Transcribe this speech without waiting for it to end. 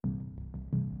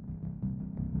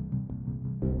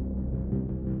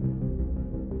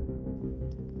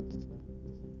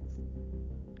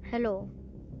Hello,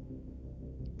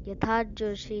 Yatharth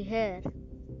Joshi here.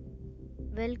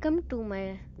 Welcome to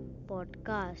my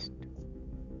podcast,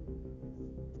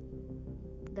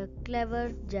 The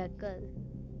Clever Jackal.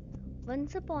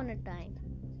 Once upon a time,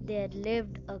 there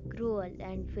lived a cruel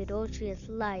and ferocious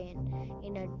lion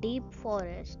in a deep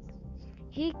forest.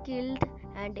 He killed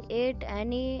and ate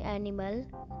any animal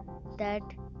that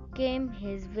came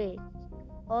his way.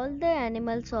 All the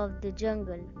animals of the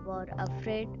jungle were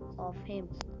afraid of him.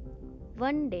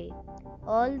 One day,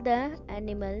 all the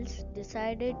animals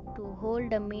decided to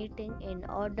hold a meeting in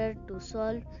order to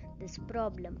solve this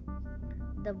problem.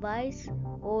 The wise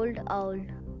old owl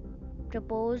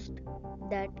proposed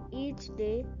that each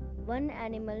day one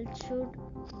animal should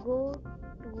go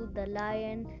to the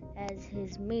lion as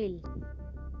his meal.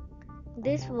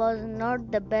 This was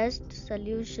not the best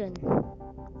solution,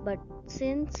 but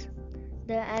since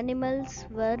the animals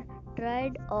were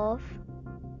tired of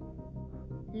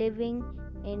living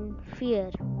in fear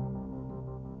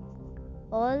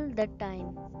all the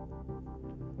time,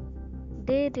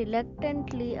 they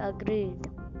reluctantly agreed.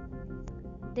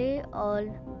 They all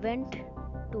went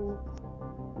to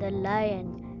the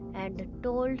lion and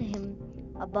told him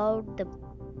about the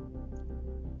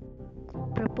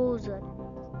proposal.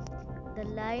 The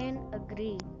lion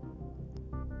agreed.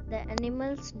 The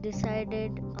animals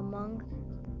decided among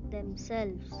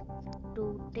themselves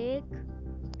to take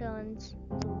turns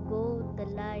to go the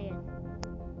lion.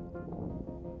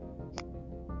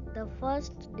 The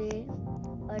first day,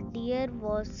 a deer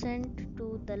was sent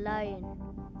to the lion.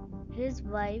 His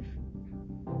wife,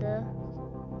 the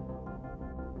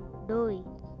doe,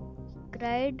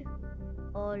 cried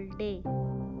all day.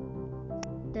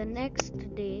 The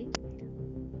next day,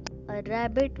 a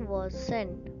rabbit was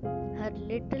sent. Her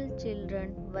little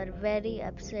children were very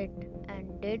upset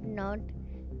and did not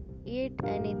eat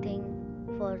anything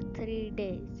for 3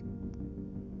 days.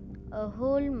 A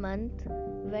whole month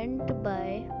went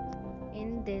by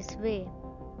in this way.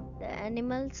 The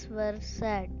animals were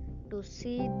sad to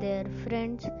see their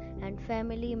friends and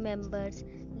family members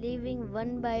leaving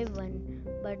one by one,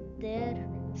 but there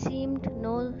seemed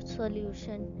no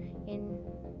solution in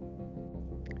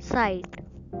sight.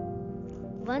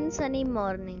 One sunny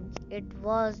morning, it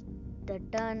was the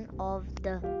turn of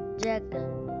the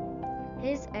jackal.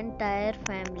 His entire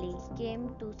family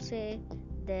came to say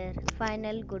their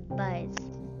final goodbyes.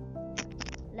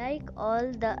 Like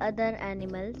all the other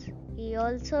animals, he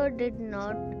also did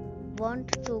not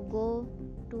want to go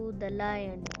to the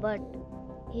lion, but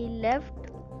he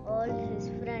left all his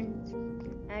friends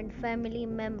and family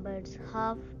members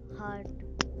half-hearted.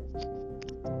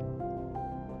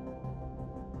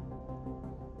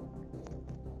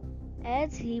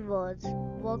 As he was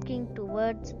walking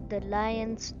towards the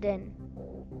lion's den,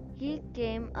 he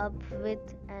came up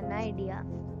with an idea.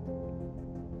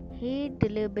 He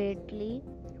deliberately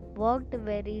walked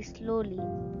very slowly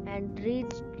and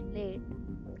reached late.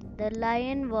 The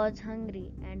lion was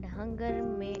hungry, and hunger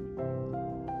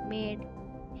made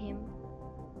him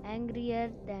angrier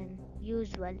than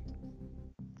usual.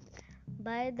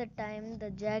 By the time the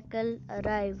jackal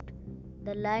arrived,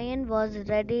 the lion was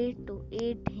ready to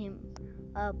eat him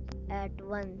up at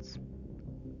once.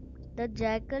 The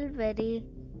jackal very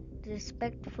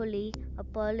respectfully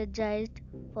apologized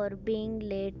for being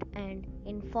late and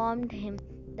informed him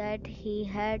that he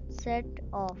had set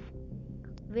off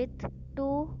with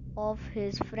two of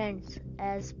his friends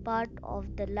as part of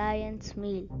the lion's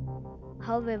meal.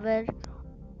 However,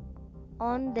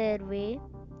 on their way,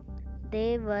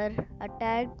 they were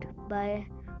attacked by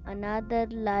another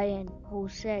lion who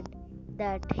said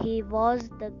that he was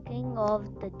the king of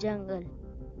the jungle.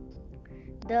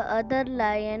 The other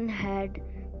lion had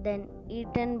then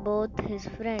eaten both his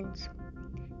friends.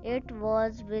 It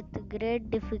was with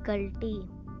great difficulty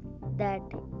that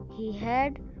he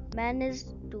had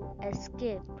managed to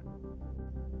escape.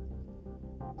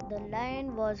 The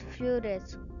lion was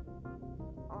furious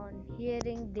on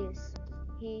hearing this.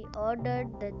 He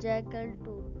ordered the jackal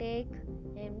to take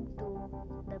him to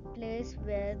the place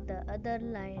where the other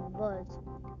lion was.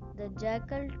 The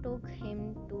jackal took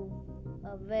him to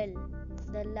a well.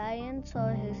 The lion saw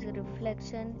his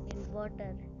reflection in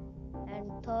water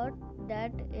and thought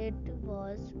that it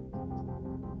was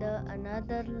the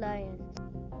another lion.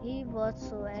 He was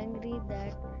so angry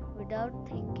that without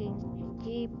thinking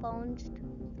he pounced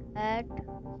at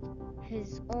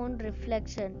his own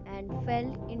reflection and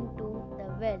fell into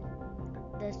the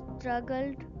well. They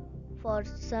struggled for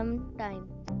some time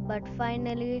but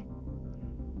finally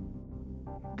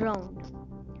drowned.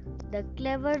 The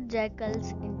clever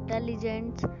jackal's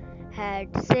intelligence had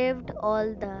saved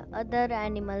all the other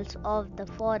animals of the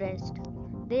forest.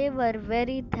 They were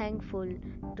very thankful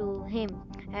to him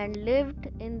and lived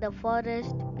in the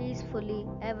forest peacefully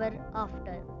ever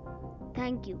after.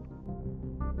 Thank you.